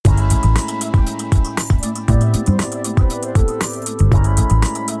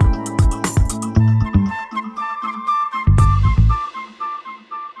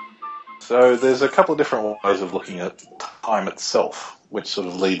So there's a couple of different ways of looking at time itself, which sort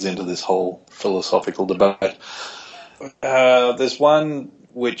of leads into this whole philosophical debate. There's one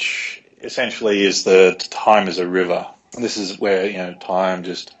which essentially is that time is a river. And this is where, time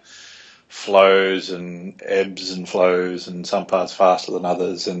just flows and ebbs and flows, and some parts faster than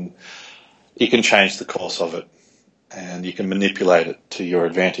others, and you can change the course of it and you can manipulate it to your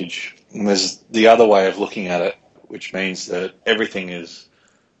advantage. And there's the other way of looking at it, which means that everything is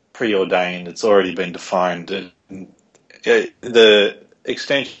preordained, it's already been defined. And the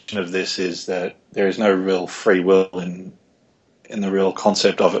extension of this is that there is no real free will in the real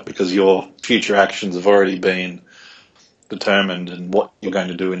concept of it, because your future actions have already been determined, and what you're going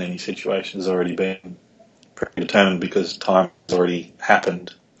to do in any situation has already been predetermined because time has already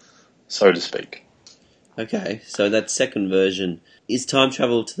happened, so to speak. Okay, so that second version, is time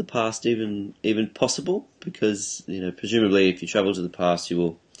travel to the past even possible? Because presumably, if you travel to the past, you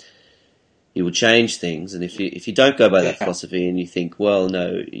will change things, and if you don't go by that philosophy and you think, well,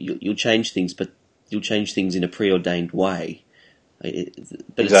 no, you'll change things, but you'll change things in a preordained way. But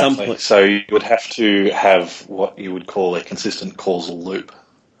exactly. At some point, so you would have to have what you would call a consistent causal loop.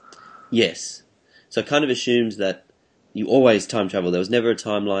 Yes. So it kind of assumes that you always time travel. There was never a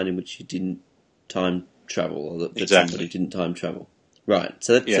timeline in which you didn't time travel, or that somebody didn't time travel. Right.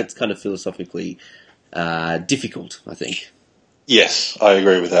 So that's kind of philosophically difficult, I think. Yes, I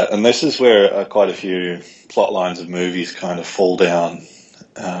agree with that. And this is where quite a few plot lines of movies kind of fall down.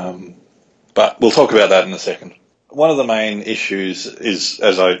 But we'll talk about that in a second. One of the main issues is,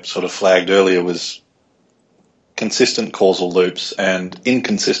 as I sort of flagged earlier, was consistent causal loops and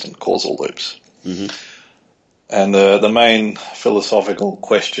inconsistent causal loops. Mm-hmm. And the main philosophical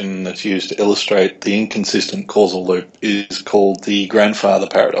question that's used to illustrate the inconsistent causal loop is called the grandfather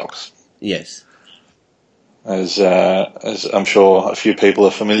paradox. Yes. As I'm sure a few people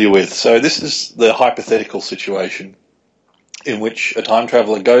are familiar with. So this is the hypothetical situation in which a time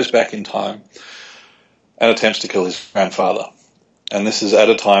traveller goes back in time and attempts to kill his grandfather. And this is at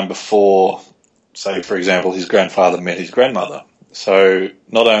a time before, say, for example, his grandfather met his grandmother. So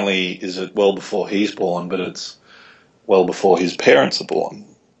not only is it well before he's born, but it's well before his parents are born,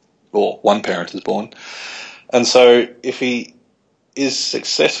 or one parent is born. And so if he is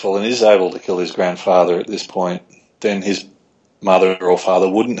successful and is able to kill his grandfather at this point, then his mother or father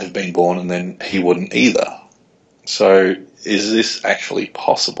wouldn't have been born, and then he wouldn't either. So is this actually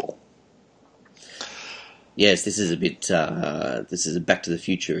possible? Yes, this is a bit. This is a Back to the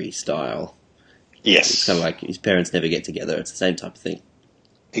Future-y style. Yes, it's kind of like his parents never get together. It's the same type of thing.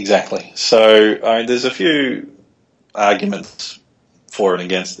 Exactly. So there's a few arguments for and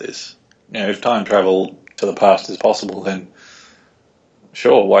against this. If time travel to the past is possible, then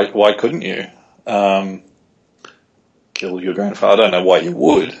sure, why couldn't you kill your grandfather? I don't know why you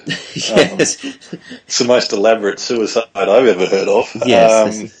would. Yes. It's the most elaborate suicide I've ever heard of.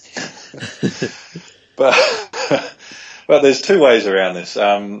 Yes. But there's two ways around this,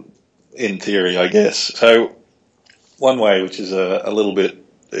 in theory, I guess. So one way, which is a little bit,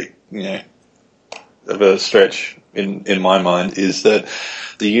 of a stretch in my mind, is that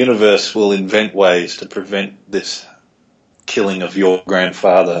the universe will invent ways to prevent this killing of your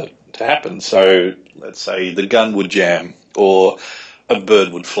grandfather to happen. So let's say the gun would jam, or a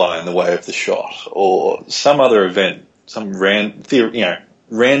bird would fly in the way of the shot, or some other event, some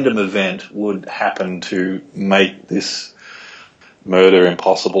random event would happen to make this murder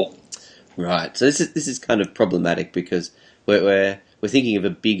impossible. Right. So this is kind of problematic, because we're thinking of a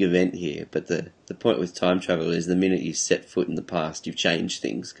big event here, but the point with time travel is the minute you set foot in the past, you've changed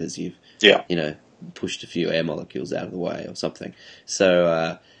things because you've pushed a few air molecules out of the way or something. So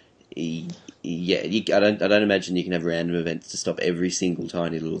I don't imagine you can have random events to stop every single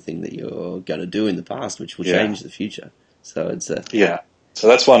tiny little thing that you're going to do in the past, which will change the future. So it's So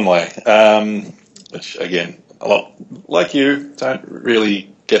that's one way, which, again, a lot like you, don't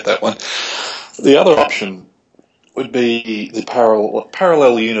really get that one. The other option would be the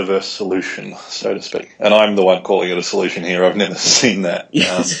parallel universe solution, so to speak. And I'm the one calling it a solution here. I've never seen that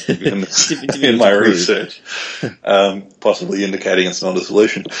in my research, possibly indicating it's not a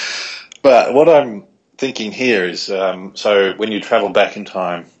solution. But what I'm thinking here is, so when you travel back in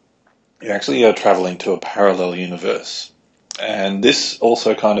time, you actually are traveling to a parallel universe. And this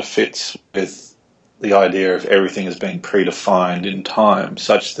also kind of fits with the idea of everything as being predefined in time,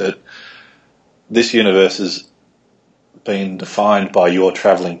 such that this universe has been defined by your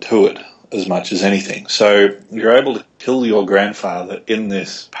travelling to it as much as anything. So you're able to kill your grandfather in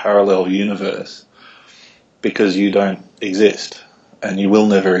this parallel universe because you don't exist, and you will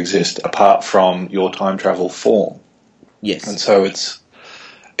never exist apart from your time travel form. Yes. And so it's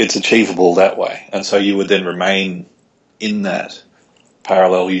it's achievable that way. And so you would then remain in that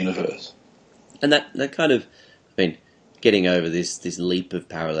parallel universe. And that kind of, I mean, getting over this leap of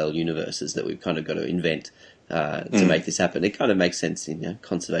parallel universes that we've kind of got to invent to make this happen, it kind of makes sense in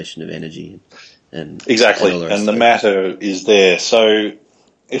conservation of energy and exactly. And, and the matter is there. So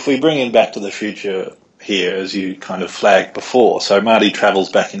if we bring in Back to the Future here, as you kind of flagged before, so Marty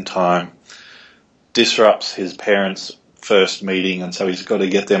travels back in time, disrupts his parents' first meeting, and so he's got to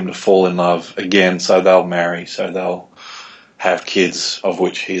get them to fall in love again, so they'll marry, so they'll have kids, of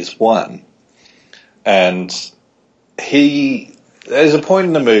which he is one. And there's a point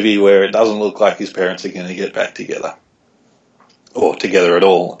in the movie where it doesn't look like his parents are going to get back together, or together at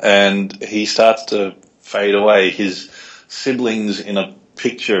all, and he starts to fade away. His siblings in a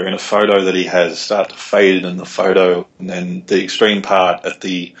picture, in a photo that he has, start to fade in the photo, and then the extreme part at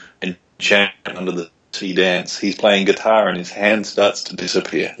the enchantment of the sea dance, he's playing guitar and his hand starts to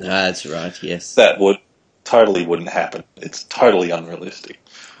disappear. That's right, yes. That wouldn't happen. It's totally unrealistic.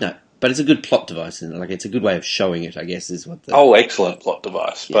 No, but it's a good plot device, isn't it? Like, it's a good way of showing it, I guess, is what the... Oh, excellent plot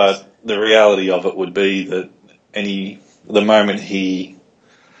device. Yes. But the reality of it would be that the moment he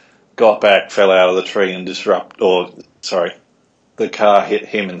got back, fell out of the tree and the car hit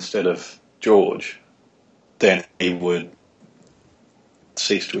him instead of George, then he would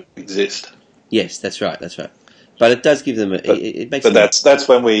cease to exist. Yes, that's right. But it does give them it makes. But that's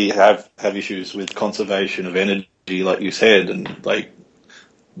when we have issues with conservation of energy, like you said, and like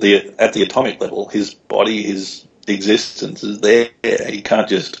at the atomic level, his body, his existence is there. He can't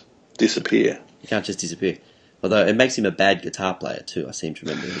just disappear. Although it makes him a bad guitar player too. I seem to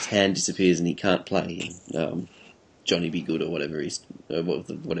remember his hand disappears and he can't play. Johnny B. Good or whatever he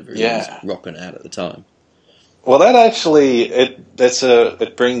was rocking out at the time. Well, that actually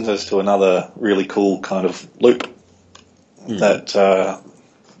it brings us to another really cool kind of loop. That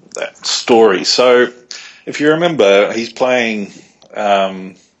story. So, if you remember, he's playing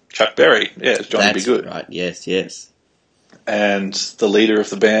Chuck Berry. Yeah, it's Johnny B. Good. Right. Yes. And the leader of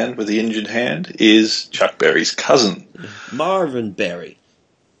the band with the injured hand is Chuck Berry's cousin, Marvin Berry.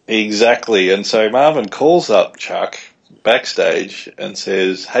 Exactly. And so Marvin calls up Chuck backstage and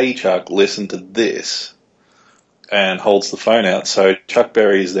says, "Hey, Chuck, listen to this," and holds the phone out. So Chuck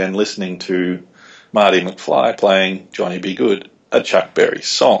Berry is then listening to Marty McFly playing Johnny B. Good, a Chuck Berry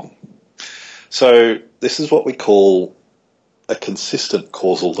song. So this is what we call a consistent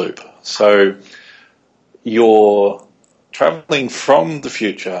causal loop. So you're traveling from the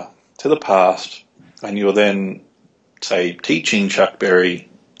future to the past, and you're then, say, teaching Chuck Berry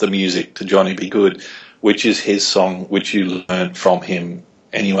the music to Johnny B. Good, which is his song, which you learned from him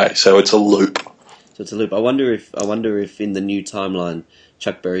anyway. So it's a loop. I wonder if in the new timeline,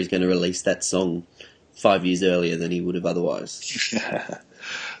 Chuck Berry's going to release that song 5 years earlier than he would have otherwise.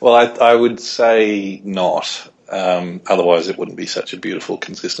 Well, I would say not. Otherwise, it wouldn't be such a beautiful,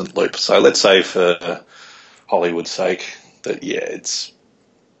 consistent loop. So let's say, for Hollywood's sake, that it's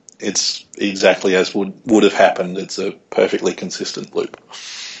exactly as would have happened. It's a perfectly consistent loop.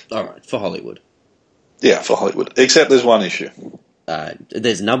 All right, for Hollywood. Yeah, for Hollywood. Except there's one issue.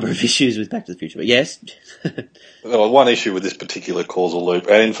 There's a number of issues with Back to the Future, but yes. Well, one issue with this particular causal loop,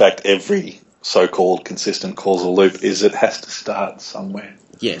 and in fact every so-called consistent causal loop, is it has to start somewhere.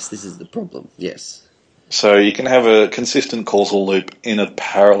 Yes, this is the problem, yes. So you can have a consistent causal loop in a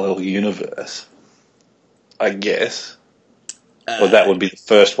parallel universe, I guess. Well, that would be the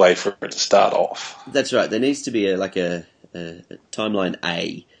first way for it to start off. That's right. There needs to be a timeline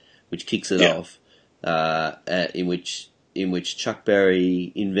A, which kicks it off, in which Chuck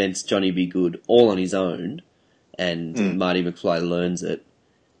Berry invents Johnny B. Good all on his own, and Marty McFly learns it.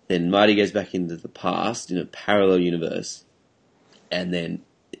 Then Marty goes back into the past in a parallel universe, and then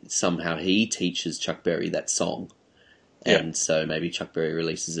somehow he teaches Chuck Berry that song. And so maybe Chuck Berry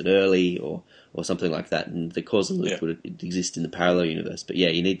releases it early or something like that, and the causal loop would exist in the parallel universe. But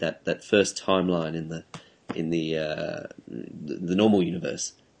you need that first timeline in the normal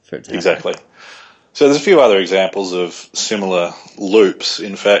universe for it to happen. Exactly. So there's a few other examples of similar loops.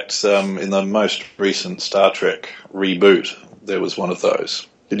 In fact, in the most recent Star Trek reboot, there was one of those.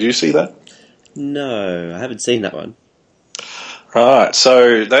 Did you see that? No, I haven't seen that one. Right,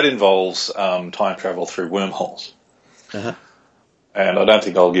 so that involves time travel through wormholes. Uh-huh. And I don't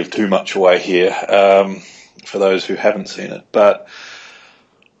think I'll give too much away here for those who haven't seen it. But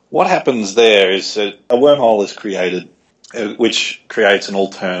what happens there is that a wormhole is created, which creates an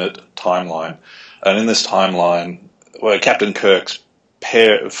alternate timeline. And in this timeline, Captain Kirk's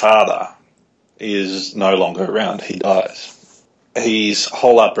father is no longer around. He dies. His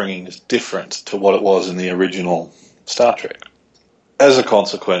whole upbringing is different to what it was in the original Star Trek. as a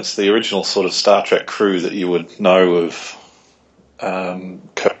consequence, the original sort of Star Trek crew that you would know of,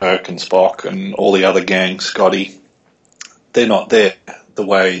 Kirk and Spock and all the other gang, Scotty, they're not there the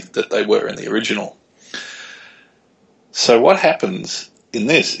way that they were in the original. So what happens in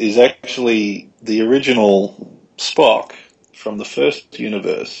this is actually the original Spock from the first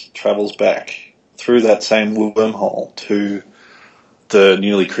universe travels back through that same wormhole to the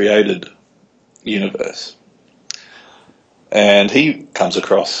newly created universe. And he comes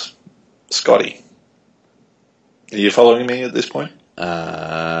across Scotty. Are you following me at this point?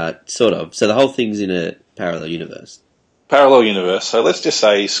 Sort of. So the whole thing's in a parallel universe. Parallel universe. So let's just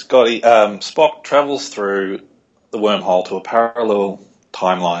say Spock travels through the wormhole to a parallel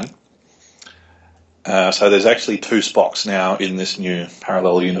timeline. So there's actually two Spocks now in this new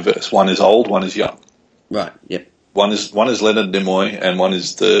parallel universe. One is old, one is young. Right. Yep. One is Leonard Nimoy, and one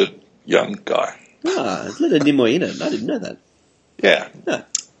is the young guy. There's Leonard Nimoy in it. I didn't know that. Yeah.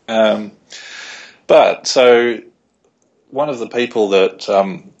 Huh. But so one of the people that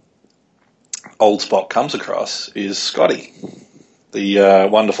old Spock comes across is Scotty, the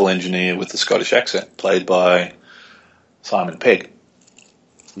wonderful engineer with the Scottish accent, played by Simon Pegg.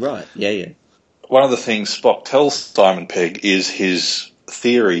 Right. Yeah. One of the things Spock tells Simon Pegg is his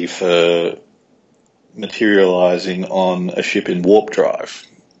theory for materializing on a ship in warp drive.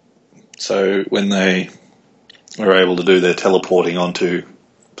 So when they are able to do their teleporting onto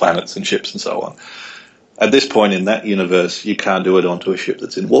planets and ships and so on, at this point in that universe, you can't do it onto a ship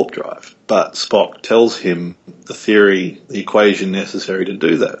that's in warp drive. But Spock tells him the theory, the equation necessary to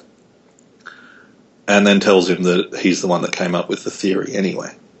do that, and then tells him that he's the one that came up with the theory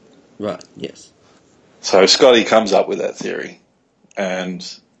anyway. Right, yes. So Scotty comes up with that theory, and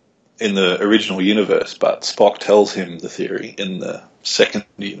in the original universe, but Spock tells him the theory in the second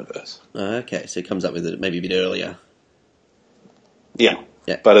universe. Okay, so he comes up with it maybe a bit earlier. Yeah.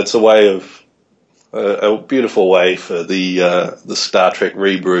 But it's a beautiful way for the Star Trek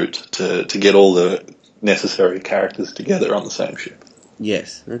reboot to get all the necessary characters together on the same ship.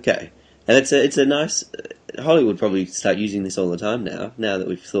 Yes, okay. And it's a nice... Hollywood probably start using this all the time now that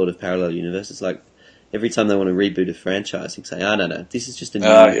we've thought of parallel universes. Like, every time they want to reboot a franchise, they say, no, this is just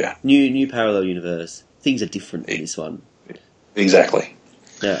a new parallel universe. Things are different in this one. Exactly.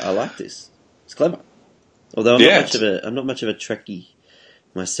 Yeah, I like this. It's clever. Although I'm not much of a Trekkie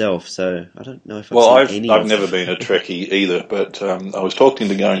myself, so I don't know if I've seen any. I've never been a Trekkie either, but I was talking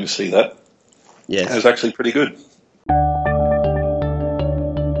to going to see that. Yes. It was actually pretty good.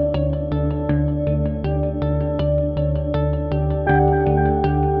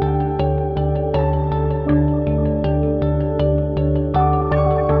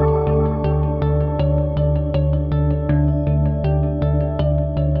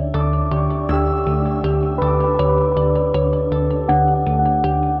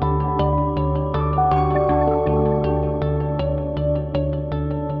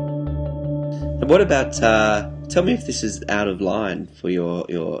 What about? Tell me if this is out of line for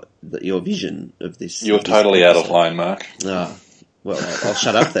your vision of this. You're totally out of line, Mark. Well, I'll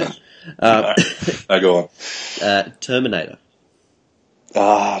shut up then. No, go on. Terminator.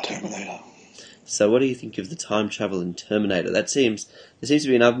 Terminator. So, what do you think of the time travel in Terminator? There seems to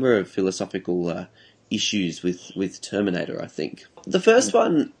be a number of philosophical issues with Terminator. I think the first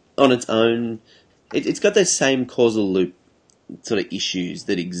one on its own, it's got those same causal loop sort of issues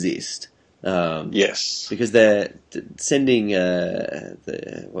that exist. Yes, because they're sending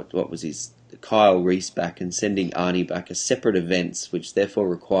what was his Kyle Reese back and sending Arnie back as separate events, which therefore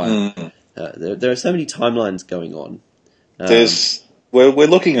require. There are so many timelines going on. We're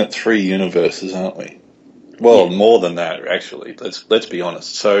looking at 3 universes, aren't we? Well, more than that, actually. Let's be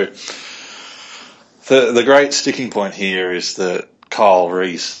honest. So the great sticking point here is that Kyle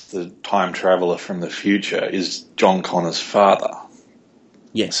Reese, the time traveler from the future, is John Connor's father.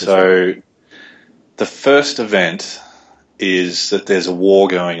 Yes. So the first event is that there's a war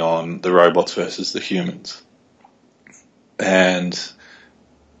going on, the robots versus the humans. And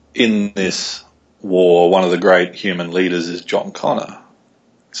in this war, one of the great human leaders is John Connor.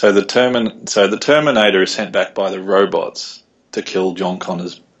 So the Terminator is sent back by the robots to kill John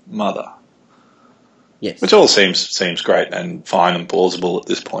Connor's mother. Yes. Which all seems great and fine and plausible at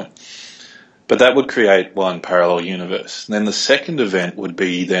this point. But that would create one parallel universe. And then the second event would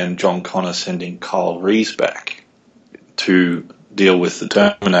be then John Connor sending Kyle Reese back to deal with the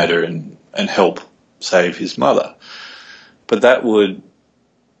Terminator and help save his mother. But that would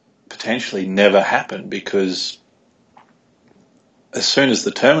potentially never happen because as soon as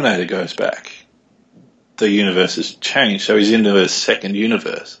the Terminator goes back, the universe has changed. So he's into a second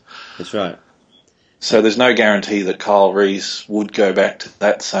universe. That's right. So there's no guarantee that Kyle Reese would go back to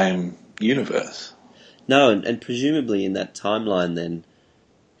that same universe. No, and presumably in that timeline then,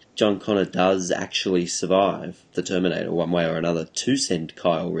 John Connor does actually survive the Terminator one way or another to send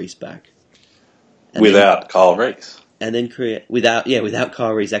Kyle Reese back. Without Kyle Reese. And then without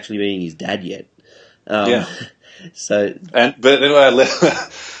Kyle Reese actually being his dad yet. So, but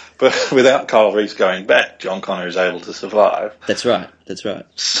without Kyle Reese going back, John Connor is able to survive. That's right.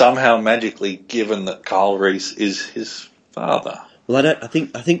 Somehow magically, given that Kyle Reese is his father. Well, I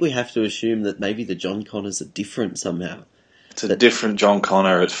think we have to assume that maybe the John Connors are different somehow. It's a different John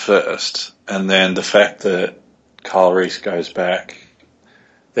Connor at first, and then the fact that Kyle Reese goes back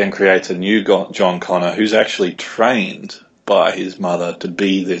then creates a new John Connor who's actually trained by his mother to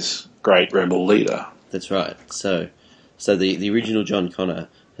be this great rebel leader. That's right. So the original John Connor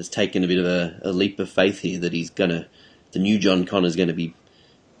has taken a bit of a leap of faith here that the new John Connor's going to be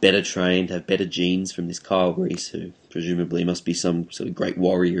better trained, have better genes from this Kyle Reese, who presumably must be some sort of great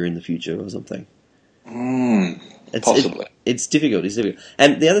warrior in the future or something. Possibly. It's difficult.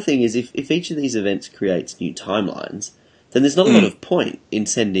 And the other thing is, if each of these events creates new timelines, then there's not a lot of point in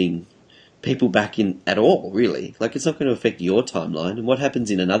sending people back in at all, really. Like, it's not going to affect your timeline, and what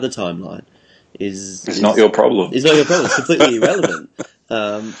happens in another timeline is not your problem. It's not your problem. It's completely irrelevant.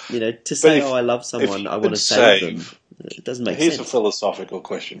 To say, I love someone, I want to save them, it doesn't make sense. Here's a philosophical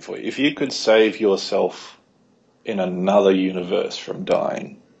question for you. If you could save yourself in another universe from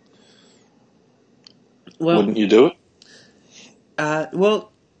dying, wouldn't you do it? No,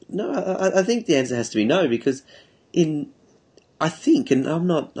 I think the answer has to be no, because I think, and I'm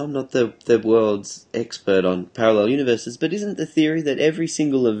not the world's expert on parallel universes, but isn't the theory that every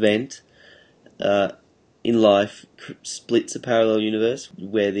single event in life splits a parallel universe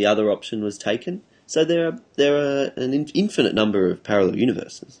where the other option was taken? So there are an infinite number of parallel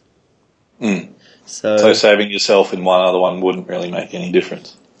universes. So saving yourself in one other one wouldn't really make any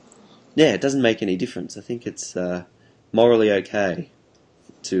difference. Yeah, it doesn't make any difference. I think it's morally okay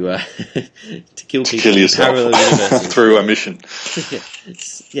to kill people. To kill yourself through omission.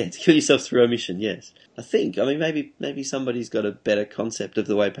 To kill yourself through omission. Yes, I think. I mean, maybe somebody's got a better concept of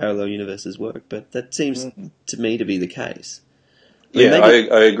the way parallel universes work, but that seems to me to be the case.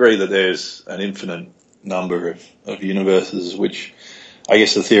 I agree that there's an infinite number of universes, which I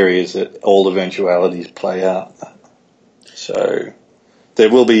guess the theory is that all eventualities play out. So there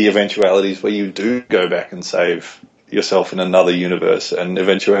will be eventualities where you do go back and save yourself in another universe, and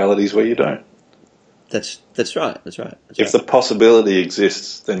eventualities where you don't. That's right. If the possibility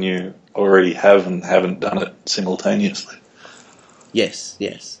exists, then you already have and haven't done it simultaneously. Yes.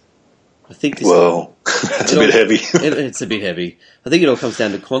 I think that's a bit heavy. It's a bit heavy. I think it all comes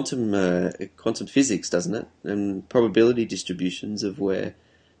down to quantum physics, doesn't it? And probability distributions of where,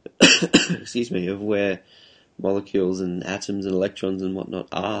 of where molecules and atoms and electrons and whatnot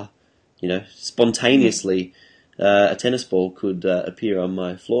are. Spontaneously, a tennis ball could appear on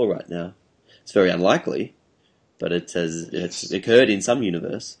my floor right now. It's very unlikely, but it's occurred in some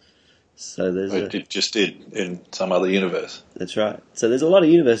universe. So it just did in some other universe. That's right. So there's a lot of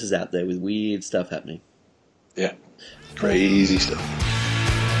universes out there with weird stuff happening. Yeah, crazy stuff.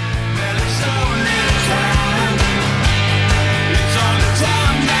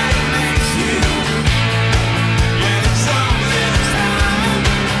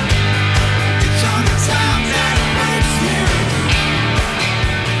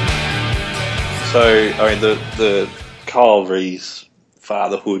 So, I mean, the Kyle Reese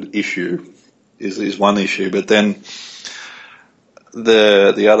fatherhood issue is one issue, but then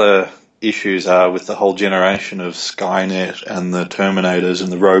the other issues are with the whole generation of Skynet and the Terminators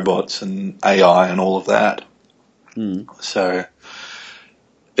and the robots and AI and all of that. So,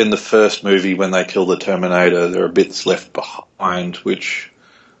 in the first movie, when they kill the Terminator, there are bits left behind which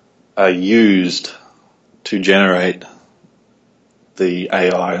are used to generate the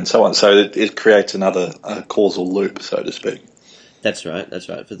AI and so on. So it creates another causal loop, so to speak. That's right.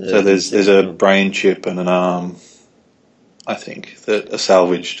 So there's a brain chip and an arm, I think, that are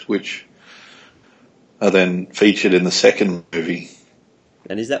salvaged, which are then featured in the second movie.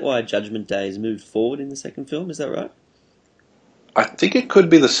 And is that why Judgment Day is moved forward in the second film? Is that right? I think it could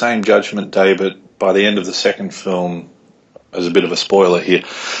be the same Judgment Day, but by the end of the second film, as a bit of a spoiler here,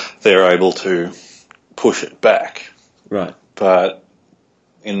 they're able to push it back. Right. But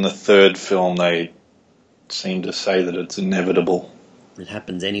in the third film, they seem to say that it's inevitable. It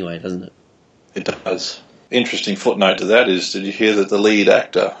happens anyway, doesn't it? It does. Interesting footnote to that is, did you hear that the lead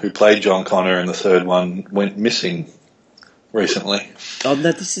actor who played John Connor in the third one went missing recently? Oh,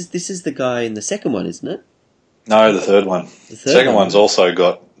 no, this is the guy in the second one, isn't it? No, the third one. The second one's also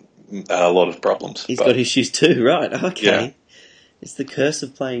got a lot of problems. He's got issues too, right? Okay. Yeah. It's the curse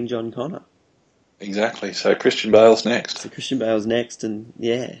of playing John Connor. Exactly. So Christian Bale's next. And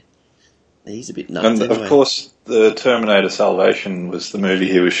yeah, he's a bit nuts. And of course, the Terminator Salvation was the movie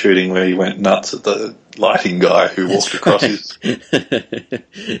he was shooting where he went nuts at the lighting guy who walked across his...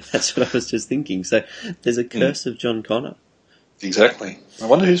 That's what I was just thinking. So there's a curse of John Connor. Exactly. I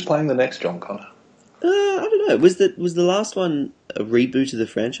wonder who's playing the next John Connor. I don't know. Was the last one a reboot of the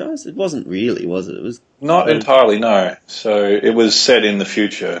franchise? It wasn't really, was it? It was not entirely, no. So it was set in the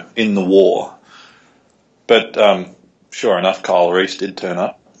future, in the war. But sure enough, Kyle Reese did turn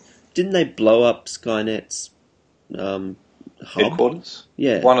up. Didn't they blow up Skynet's headquarters?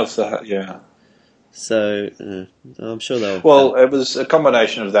 Yeah. One of the, yeah. So I'm sure they'll... Well, it was a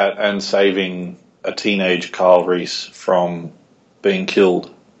combination of that and saving a teenage Kyle Reese from being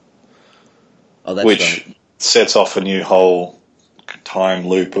killed. Oh, that's which sets off a new whole time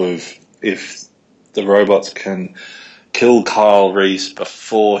loop of if the robots can kill Kyle Reese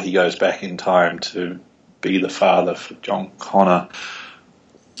before he goes back in time to be the father for John Connor,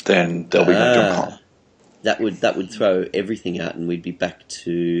 then there'll be no John Connor. That would throw everything out, and we'd be back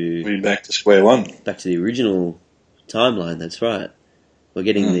to square one. Back to the original timeline. That's right. We're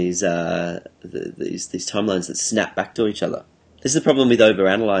getting these timelines that snap back to each other. This is the problem with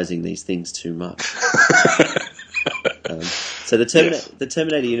overanalyzing these things too much. So the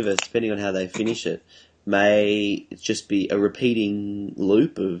Terminator universe, depending on how they finish it, may just be a repeating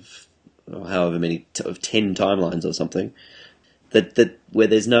loop of however many of 10 timelines or something. That where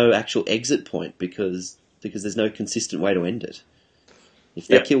there's no actual exit point because there's no consistent way to end it. If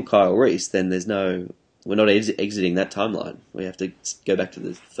they kill Kyle Reese, then we're not exiting that timeline. We have to go back to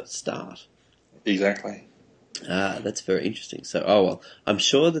the start. Exactly. That's very interesting. So, I'm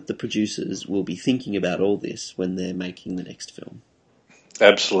sure that the producers will be thinking about all this when they're making the next film.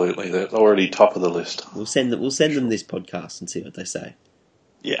 Absolutely, they're already top of the list. We'll send them this podcast and see what they say.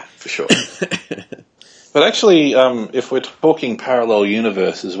 Yeah, for sure. But actually, if we're talking parallel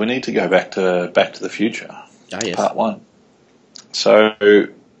universes, we need to go back to the Future, yes. Part 1. So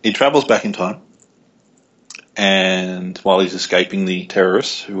he travels back in time, and while he's escaping the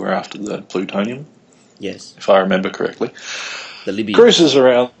terrorists who were after the plutonium. Yes. If I remember correctly. The Libyan. Cruises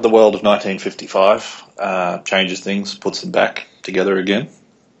around the world of 1955, changes things, puts them back together again,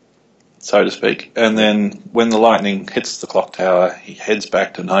 so to speak. And then when the lightning hits the clock tower, he heads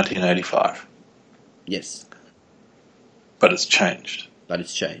back to 1985. Yes. But it's changed.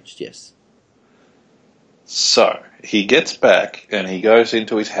 Yes. So he gets back and he goes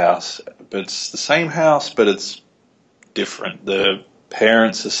into his house, but it's the same house, but it's different. The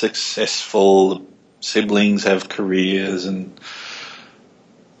parents are successful, siblings have careers,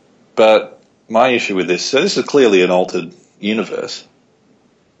 but my issue with this, so this is clearly an altered universe.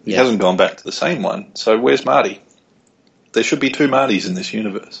 He hasn't gone back to the same one. So where's Marty? There should be 2 Martys in this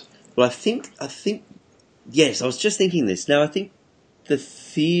universe. Well, I think yes, I was just thinking this. Now I think the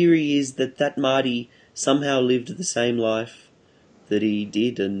theory is that Marty somehow lived the same life that he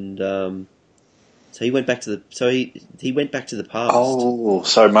did, and so he went back to the past. Oh,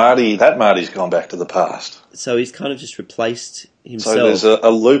 so Marty's gone back to the past. So he's kind of just replaced himself. So there's a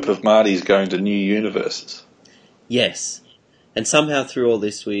loop of Martys going to new universes. Yes. And somehow through all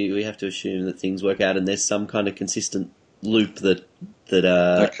this we have to assume that things work out and there's some kind of consistent loop that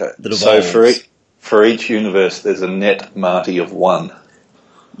evolves. So for each universe there's a net Marty of 1.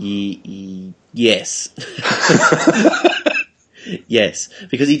 Yes. Yes,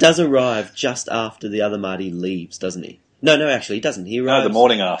 because he does arrive just after the other Marty leaves, doesn't he? No, actually, he doesn't. He arrives... No, the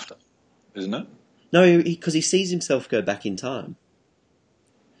morning after, isn't it? No, because he sees himself go back in time.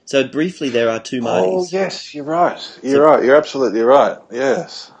 So briefly, there are 2 Martys. Oh, yes, you're right. You're absolutely right.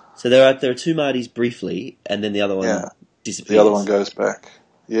 Yes. So there are 2 Martys briefly, and then the other one disappears. The other one goes back.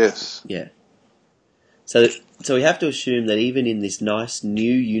 Yes. Yeah. So we have to assume that even in this nice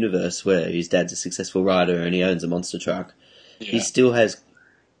new universe where his dad's a successful writer and he owns a monster truck, he still has...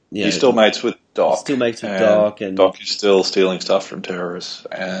 He's still mates with Doc. And Doc is still stealing stuff from terrorists.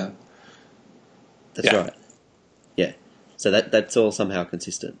 And that's right. Yeah. So that's all somehow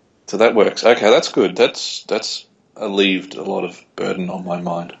consistent. So that works. Okay, that's good. That's alleviated a lot of burden on my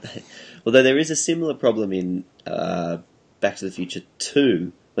mind. Although there is a similar problem in Back to the Future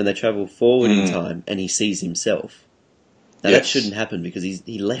 2 when they travel forward in time and he sees himself. Now that shouldn't happen because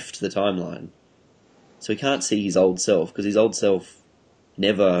he left the timeline. So he can't see his old self because his old self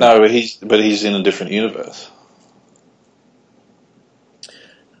never... No, but he's in a different universe.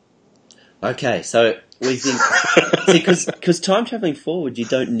 Okay, so we think... see, because time travelling forward, you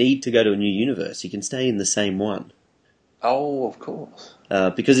don't need to go to a new universe. You can stay in the same one. Oh, of course.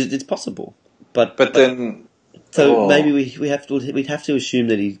 because it's possible. But then... So maybe we'd have to assume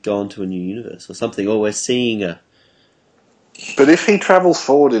that he's gone to a new universe or something, or we're seeing a... But if he travels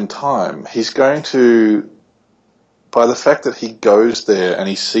forward in time, he's going to... By the fact that he goes there and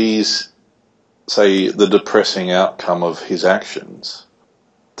he sees, say, the depressing outcome of his actions,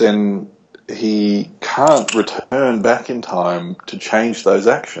 then he can't return back in time to change those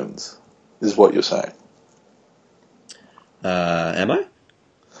actions, is what you're saying. Am I?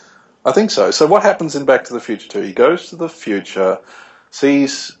 I think so. So what happens in Back to the Future 2? He goes to the future,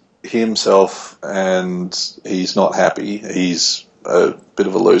 sees himself, and he's not happy. He's a bit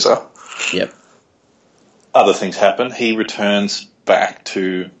of a loser. Yep. Other things happen. He returns back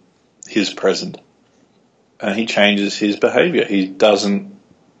to his present, and he changes his behaviour. He doesn't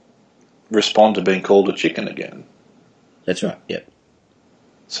respond to being called a chicken again. That's right, yep.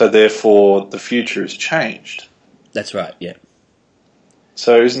 So therefore, the future is changed. That's right, yeah.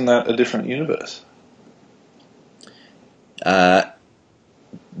 So isn't that a different universe? Does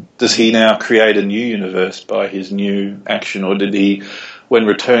he now create a new universe by his new action, or did he, when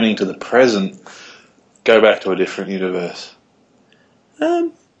returning to the present, go back to a different universe?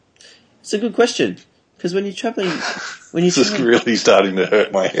 It's a good question, because when you're travelling... This is really starting to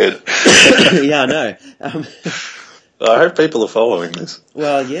hurt my head. Yeah, I know. I hope people are following this.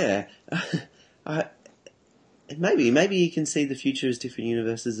 Well, yeah. Maybe you can see the future as different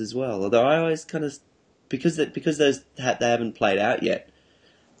universes as well. Although I always kind of... Because those they haven't played out yet,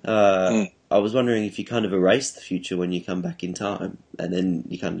 I was wondering if you kind of erase the future when you come back in time, and then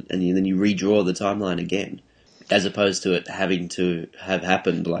you redraw the timeline again, as opposed to it having to have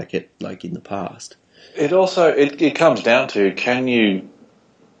happened like in the past. It also it comes down to, can you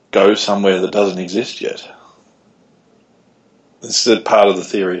go somewhere that doesn't exist yet? It's a part of the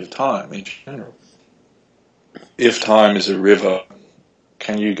theory of time in general. If time is a river,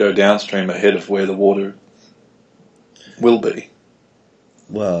 can you go downstream ahead of where the water will be?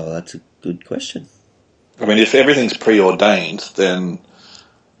 Well, that's a good question. I mean, if everything's preordained, then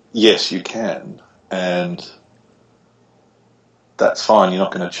yes, you can, and that's fine. You're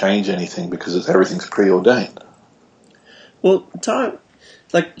not going to change anything because everything's preordained. Well, time,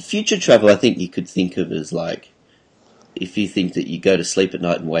 like future travel, I think you could think of as like, if you think that you go to sleep at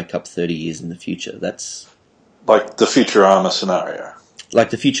night and wake up 30 years in the future, that's... Like the Futurama scenario.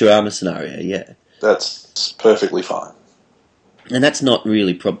 Like the Futurama scenario, yeah. That's perfectly fine. And that's not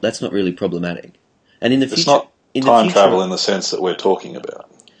really problematic. And in the future, it's not time travel in the sense that we're talking about.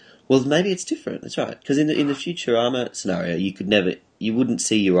 Well, maybe it's different. That's right. Because in the Futurama scenario, you wouldn't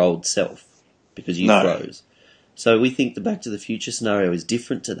see your old self because you froze. So we think the Back to the Future scenario is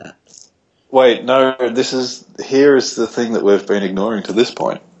different to that. Wait, no. Here is the thing that we've been ignoring to this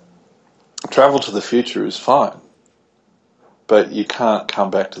point. Travel to the future is fine, but you can't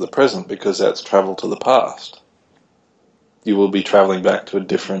come back to the present because that's travel to the past. You will be travelling back to a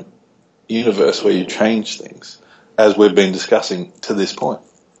different universe where you change things, as we've been discussing to this point.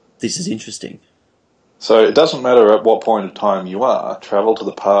 This is interesting. So it doesn't matter at what point of time you are, travel to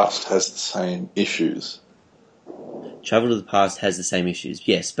the past has the same issues. Travel to the past has the same issues,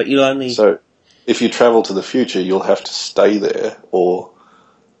 yes, but you'll only... So if you travel to the future, you'll have to stay there or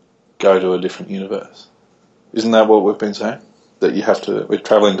go to a different universe. Isn't that what we've been saying? That you have to, with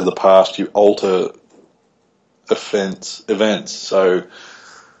travelling to the past, you alter events, so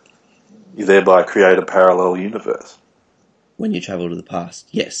you thereby create a parallel universe. When you travel to the past,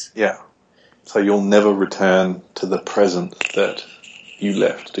 yes. Yeah. So you'll never return to the present that you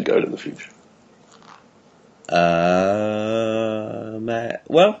left to go to the future.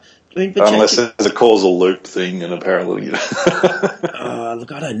 Well, I mean, but unless there's a causal loop thing in a parallel universe.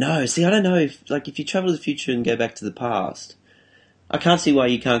 Look, I don't know. See, I don't know if you travel to the future and go back to the past, I can't see why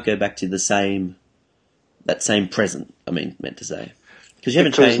you can't go back to that same present. I meant to say, because you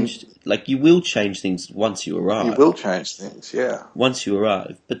haven't changed. Like, you will change things once you arrive. You will change things, yeah. Once you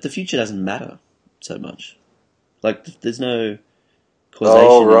arrive, but the future doesn't matter so much. Like, there's no causation.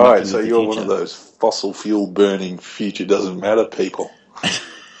 Oh, right. So you're one of those fossil fuel burning future doesn't matter people.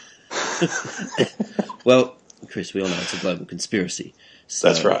 Well, Chris, we all know it's a global conspiracy. So,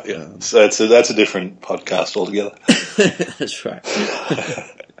 that's right, yeah. So that's a different podcast altogether. That's right.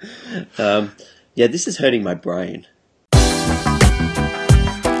 Yeah, this is hurting my brain.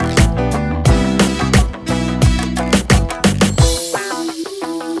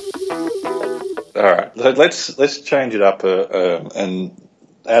 All right, let's change it up and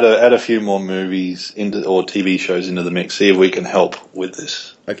add a few more movies or TV shows into the mix. See if we can help with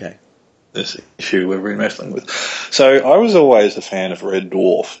this. Okay. This issue we've been wrestling with. So I was always a fan of Red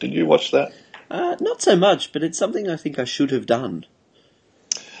Dwarf. Did you watch that? Not so much, but it's something I think I should have done.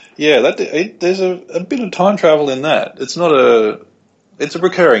 Yeah, there's a bit of time travel in that. It's a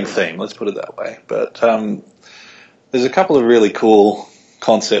recurring theme. Let's put it that way. But there's a couple of really cool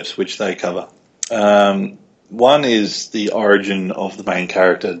concepts which they cover. One is the origin of the main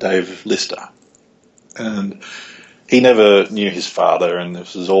character, Dave Lister, and he never knew his father, and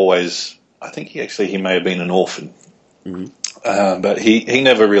this was always. I think he may have been an orphan. Mm-hmm. But he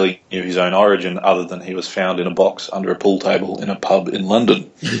never really knew his own origin, other than he was found in a box under a pool table in a pub in London.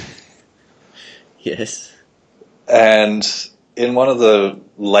 Yes. And in one of the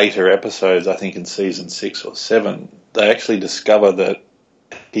later episodes, I think in season 6 or 7, they actually discover that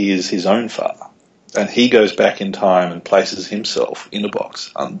he is his own father. And he goes back in time and places himself in a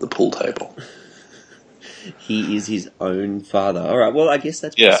box under the pool table. He is his own father. All right, well, I guess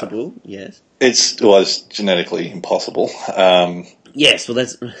that's possible, yes. It's genetically impossible. Yes, well,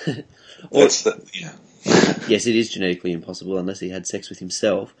 that's... Yes, it is genetically impossible unless he had sex with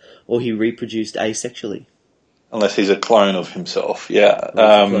himself or he reproduced asexually. Unless he's a clone of himself, yeah. A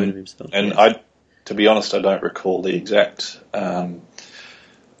clone of himself, and yes. To be honest, I don't recall the exact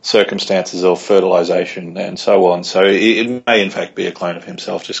circumstances of fertilization and so on. So it may in fact be a clone of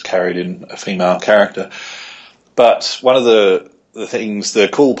himself, just carried in a female character. But one of the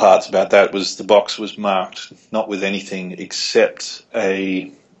cool parts about that was the box was marked not with anything except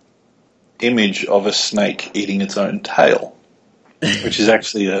a image of a snake eating its own tail, which is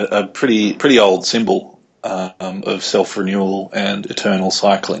actually a pretty old symbol of self-renewal and eternal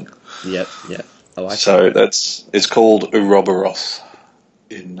cycling. Yep. I like so it. It's called Ouroboros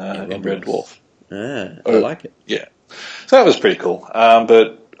in Red Dwarf. I like it. Yeah. So that was pretty cool.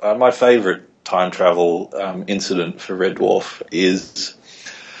 But my favourite time travel incident for Red Dwarf is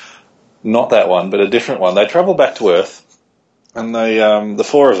not that one, but a different one. They travel back to Earth, and they the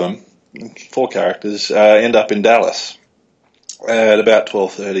four of them, 4 characters, end up in Dallas at about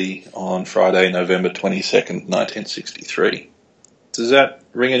 12:30 on Friday, November 22nd, 1963. Does that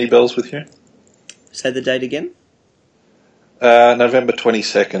ring any bells with you? Say the date again. November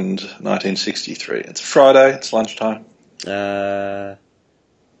 22nd, 1963. It's a Friday. It's lunchtime.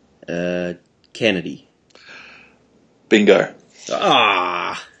 Kennedy. Bingo.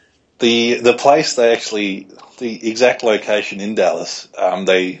 Ah. The place the exact location in Dallas,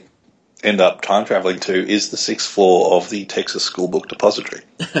 they end up time traveling to is the 6th floor of the Texas School Book Depository.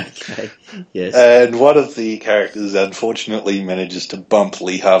 Okay, yes. And one of the characters unfortunately manages to bump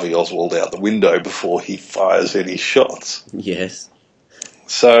Lee Harvey Oswald out the window before he fires any shots. Yes.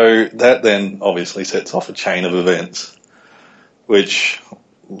 So that then obviously sets off a chain of events, which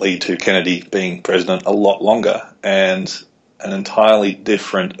lead to Kennedy being president a lot longer and an entirely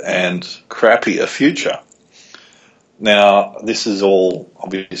different and crappier future. Now, this is all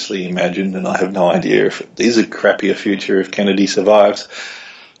obviously imagined, and I have no idea if it is a crappier future if Kennedy survives.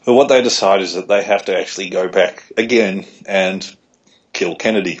 But what they decide is that they have to actually go back again and kill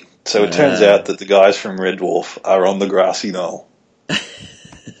Kennedy. So it turns out that the guys from Red Dwarf are on the grassy knoll.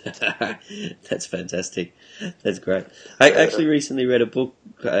 That's fantastic. That's great. I actually recently read a book.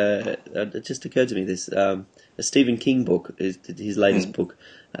 It just occurred to me this a Stephen King book, is his latest book,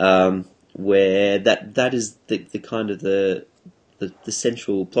 where that is the kind of the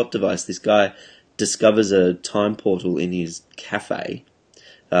central plot device. This guy discovers a time portal in his cafe,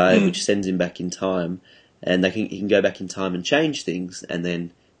 which sends him back in time, and he can go back in time and change things, and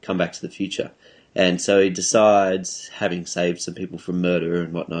then come back to the future. And so he decides, having saved some people from murder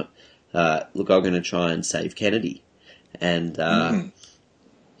and whatnot, look, I'm going to try and save Kennedy. And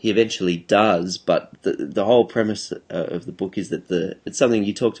he eventually does, but the whole premise of the book is that it's something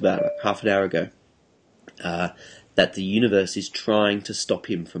you talked about like half an hour ago, that the universe is trying to stop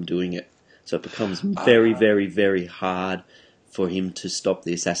him from doing it. So it becomes very, very, very hard for him to stop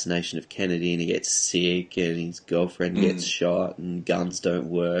the assassination of Kennedy, and he gets sick, and his girlfriend gets shot, and guns don't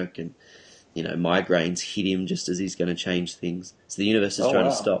work, and migraines hit him just as he's going to change things. So the universe is trying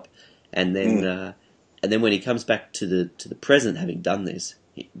to stop, and then when he comes back to the present, having done this,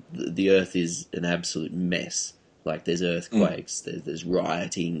 the Earth is an absolute mess. Like there's earthquakes, there's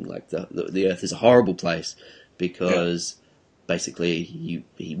rioting. Like the Earth is a horrible place because basically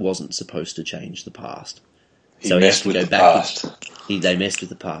he wasn't supposed to change the past. So he has to go back. They messed with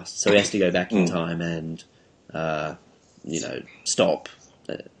the past, so he has to go back in time and stop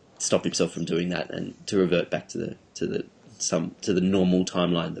himself from doing that, and to revert back to the normal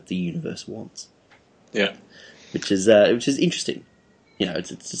timeline that the universe wants. Yeah, which is interesting.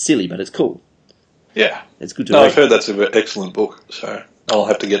 It's silly, but it's cool. Yeah, it's good to read. I've heard that's an excellent book, so I'll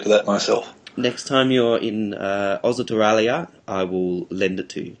have to get to that myself. Next time you're in Australia, I will lend it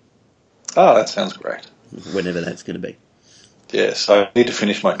to you. Oh, that sounds great. Whenever that's going to be. Yes, I need to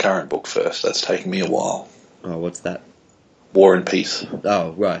finish my current book first. That's taking me a while. Oh, what's that? War and Peace.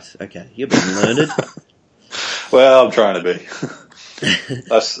 Oh, right. Okay. You're being learned. Well, I'm trying to be.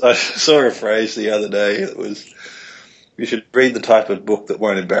 I saw a phrase the other day that was, you should read the type of book that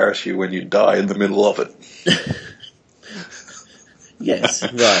won't embarrass you when you die in the middle of it. Yes,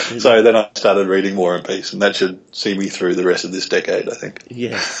 right. So then I started reading War and Peace, and that should see me through the rest of this decade, I think.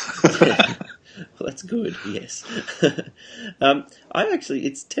 Yes. Well, that's good, yes. It's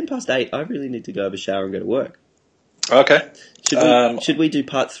 8:10. I really need to go have a shower and go to work. Okay. Should we do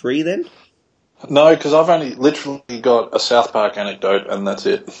part 3 then? No, because I've only literally got a South Park anecdote, and that's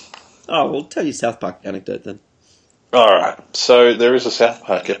it. Oh, well, tell your South Park anecdote then. Alright, so there is a South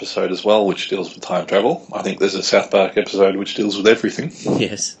Park episode as well which deals with time travel. I think there's a South Park episode which deals with everything.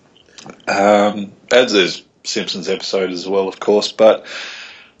 Yes. As there's Simpsons episode as well, of course, but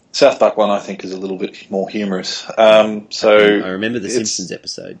South Park one I think is a little bit more humorous. I remember the Simpsons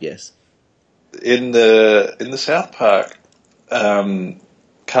episode, yes. In the South Park,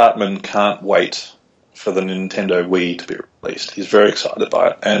 Cartman can't wait for the Nintendo Wii to be released. He's very excited by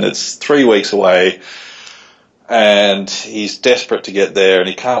it, and it's 3 weeks away. And he's desperate to get there, and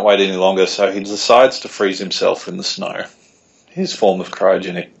he can't wait any longer, so he decides to freeze himself in the snow. His form of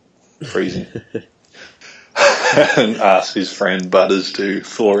cryogenic freezing. And asks his friend Butters to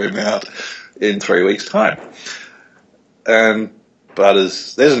thaw him out in 3 weeks' time. And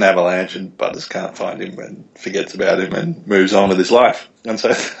there's an avalanche, and Butters can't find him and forgets about him and moves on with his life. And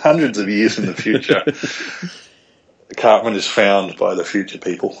so hundreds of years in the future, Cartman is found by the future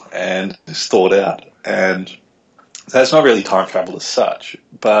people and is thawed out. And that's not really time travel as such,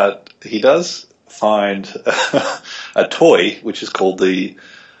 but he does find a toy which is called the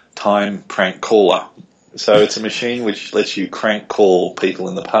Time Prank Caller. So it's a machine which lets you crank call people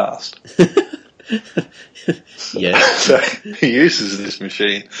in the past. Yeah. So he uses this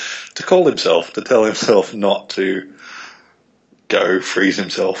machine to call himself, to tell himself not to go freeze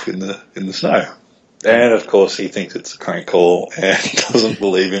himself in the snow. And, of course, he thinks it's a crank call and doesn't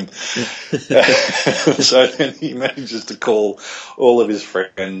believe him. So then he manages to call all of his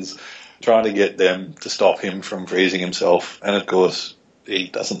friends, trying to get them to stop him from freezing himself. And, of course, he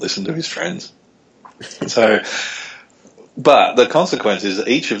doesn't listen to his friends. But the consequence is that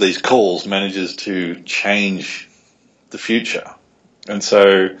each of these calls manages to change the future. And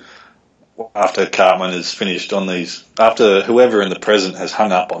so after Cartman is finished on these, after whoever in the present has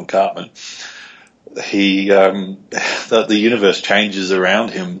hung up on Cartman, the universe changes around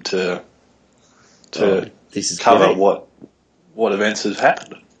him to cover what events have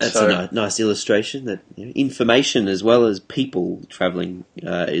happened. That's a nice illustration that information as well as people travelling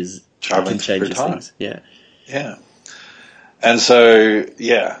can change things. Yeah. Yeah. And so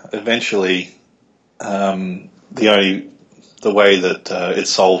eventually, the way that it's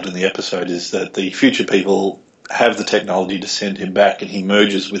solved in the episode is that the future people have the technology to send him back, and he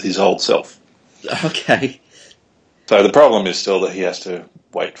merges with his old self. Okay. So the problem is still that he has to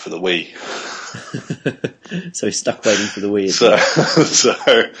wait for the Wii. So he's stuck waiting for the Wii. So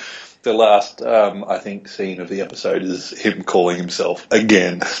the last, I think, scene of the episode is him calling himself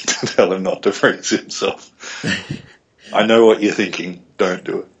again to tell him not to freeze himself. I know what you're thinking. Don't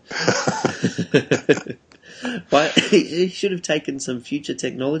do it. But he should have taken some future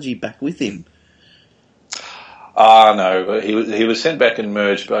technology back with him. No, but he was sent back and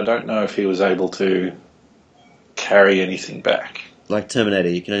merged, but I don't know if he was able to carry anything back. Like Terminator,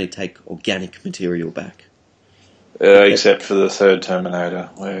 you can only take organic material back. Except for the third Terminator,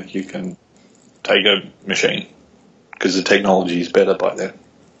 where you can take a machine, because the technology is better by then.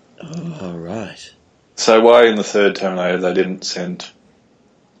 Oh, right. So why in the third Terminator they didn't send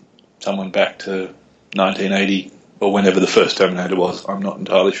someone back to 1980, or whenever the first Terminator was, I'm not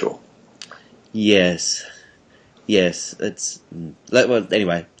entirely sure. Yes,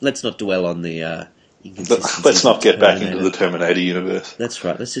 anyway, let's not dwell on the inconsistencies. Let's not get back into the Terminator universe. That's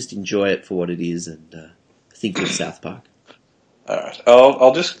right. Let's just enjoy it for what it is and think of South Park. All right.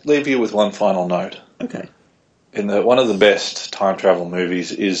 I'll just leave you with one final note. Okay. One of the best time travel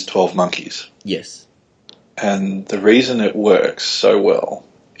movies is 12 Monkeys. Yes. And the reason it works so well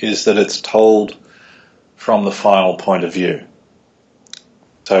is that it's told from the final point of view.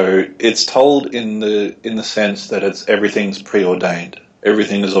 So it's told in the sense that everything's preordained.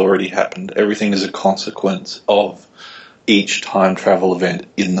 Everything has already happened. Everything is a consequence of each time travel event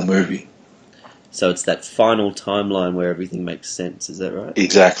in the movie. So it's that final timeline where everything makes sense, is that right?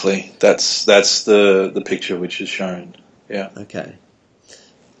 Exactly. That's the picture which is shown. Yeah. Okay.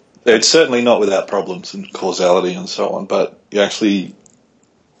 It's certainly not without problems and causality and so on, but you actually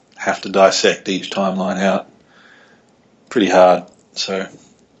have to dissect each timeline out pretty hard. So,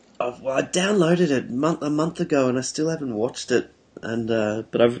 I downloaded it a month ago, and I still haven't watched it. And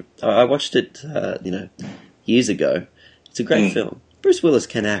but I watched it, years ago. It's a great film. Bruce Willis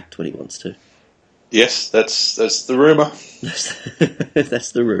can act when he wants to. Yes, that's the rumour.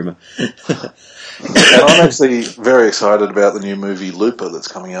 That's the rumour. And I'm actually very excited about the new movie Looper that's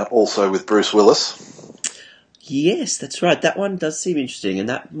coming out, also with Bruce Willis. Yes, that's right. That one does seem interesting, and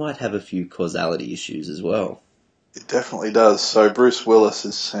that might have a few causality issues as well. It definitely does. So Bruce Willis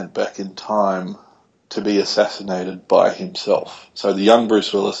is sent back in time to be assassinated by himself. So the young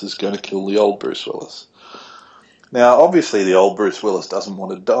Bruce Willis is going to kill the old Bruce Willis. Now, obviously the old Bruce Willis doesn't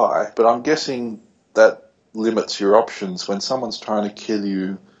want to die, but I'm guessing that limits your options when someone's trying to kill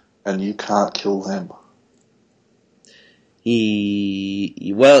you and you can't kill them. Well,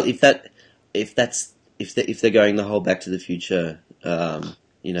 if they're going the whole Back to the Future,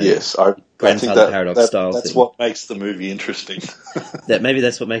 yes, I think paradox style that's thing. what makes the movie interesting. Maybe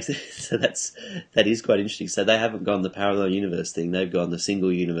that's what makes it. So that is quite interesting. So they haven't gone the parallel universe thing; they've gone the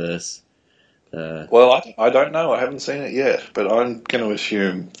single universe. Well, I don't know. I haven't seen it yet, but I'm going to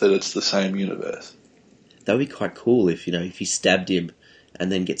assume that it's the same universe. That would be quite cool if he stabbed him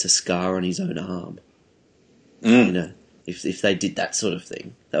and then gets a scar on his own arm. If they did that sort of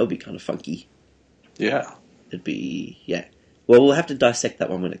thing, that would be kind of funky. Yeah. It'd be, yeah. Well, we'll have to dissect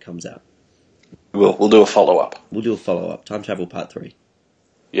that one when it comes out. We'll do a follow-up. We'll do a follow-up. Time Travel Part 3.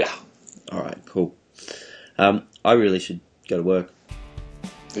 Yeah. All right, cool. I really should go to work.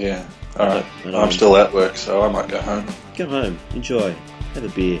 Yeah. All right. I'm still at work, so I might go home. Go home. Enjoy. Have a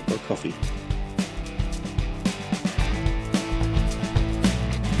beer or coffee.